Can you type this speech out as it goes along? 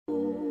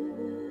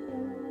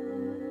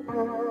No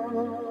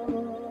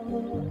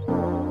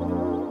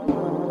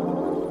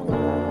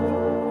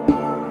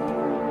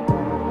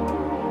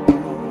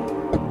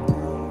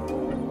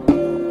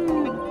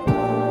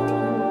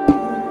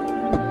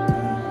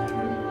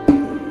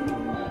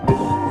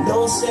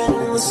sand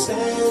in the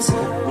sands,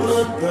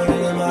 blood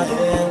burning in my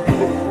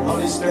hand. All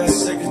these bad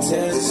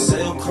secretaries,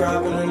 sail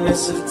cropping the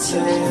next to the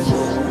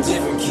tan.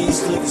 Different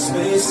keys, clicking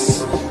spaces.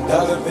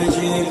 Dog, I bet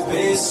you need a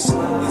base.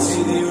 It's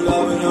either you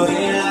love it or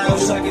hate it. I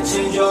wish I could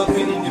change your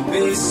opinion to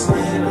base.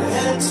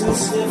 Had to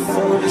slip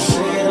for the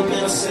sham.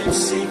 Man, I say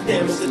receive,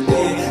 damn it's the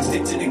day.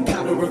 Stick to the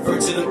cop and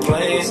revert to the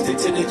plane. Stick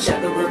to the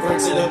chapter,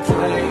 revert to the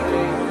plane.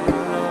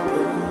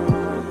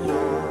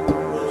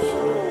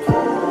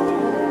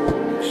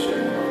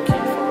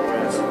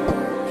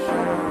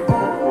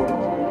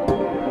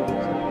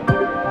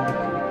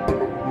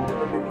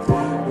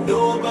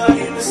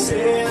 Nobody in the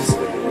sands,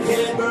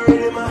 head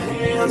buried in my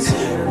hands.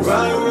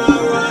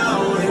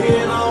 Round,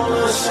 head on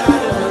a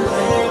shining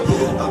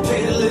lamp. I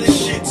paid to let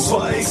this shit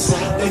twice.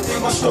 They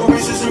think my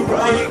stories isn't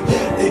right.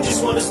 They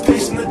just want a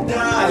space in the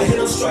die. Hit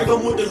them, strike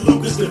them with the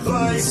Lucas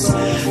device.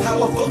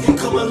 How I fucking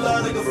come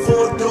alive like a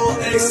 4-door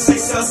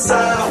X6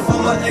 outside.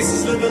 All my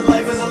exes living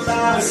life as a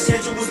lie. The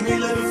schedule was me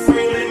living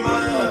free in their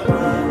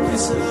mind.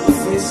 It's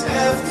enough, it's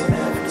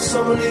after.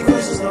 So many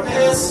questions, no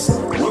answers.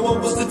 Well,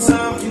 what was the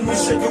time? Can we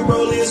shake and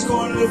roll and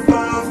score to the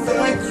 5?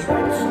 Thank you.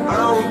 I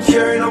don't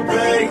carry no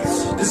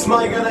bags. This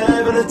mic gotta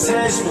have an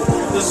attachment.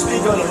 The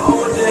speaker, oh,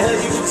 what the hell?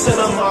 You can tell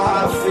I'm how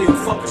I feel.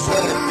 Fuck a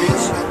shredder,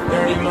 bitch.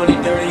 Dirty money,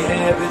 dirty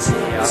habits.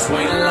 I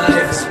swing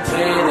life, it's a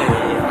planet.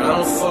 I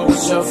don't fuck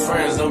with your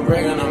friends. Don't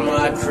bring them to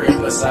my crib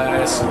unless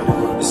I ask you.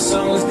 This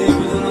song is deeper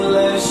than the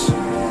lash.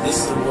 This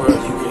is the world you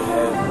can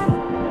have.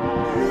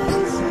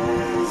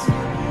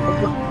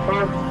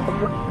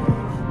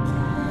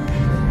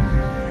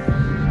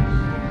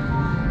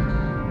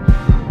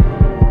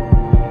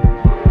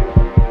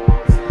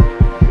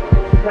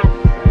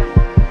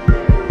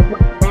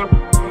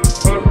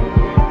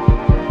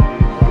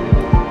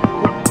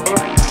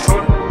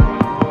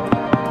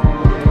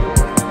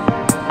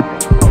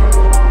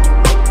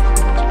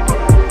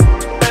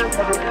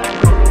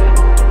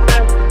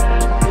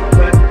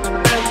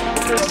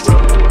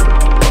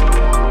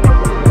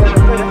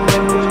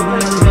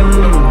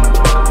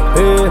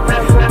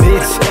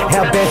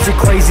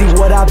 Crazy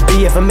what I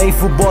be if I made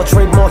football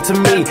trademark to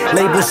me.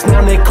 Labels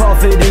snoring they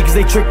confident cause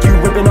they trick you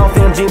ripping off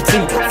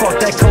MGMT. Fuck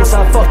that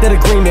cosign, fuck that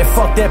agreement,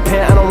 fuck that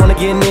pen. I don't wanna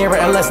get near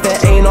it unless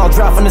that ain't all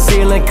drop from the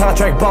ceiling.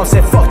 Contract bomb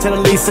said fuck to the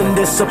lease and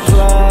this a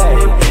play.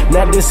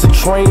 Now this a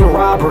train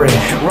robbery.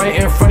 Right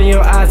in front of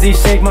your eyes, he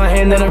shake my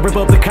hand then I rip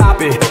up the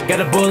copy.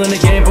 Got a bull in the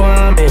game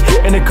behind me,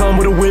 and it come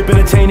with a whip and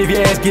a chain. If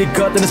your ass get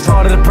cut then it's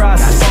part of the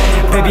process.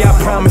 Baby I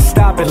promise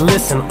stop it,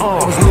 listen, it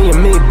was me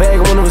and me, bag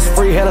when it was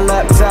free, had a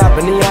laptop.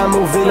 And the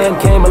movie then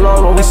came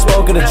along when we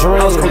spoke of the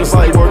dream. I was cool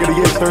fight working at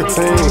age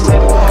 13.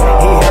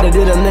 He had it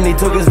and then he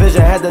took his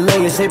vision, had to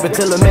lay his shape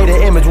until it made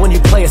an image. When you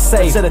play it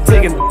safe, instead of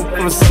taking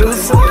it was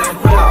suicide.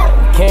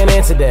 Can't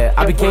answer that,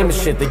 I became the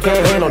shit, they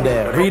can't handle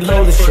that.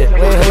 Reload the shit,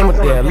 ain't him with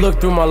that. Look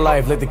through my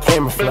life, let the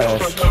camera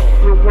flash.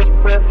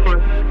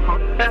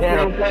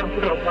 Damn.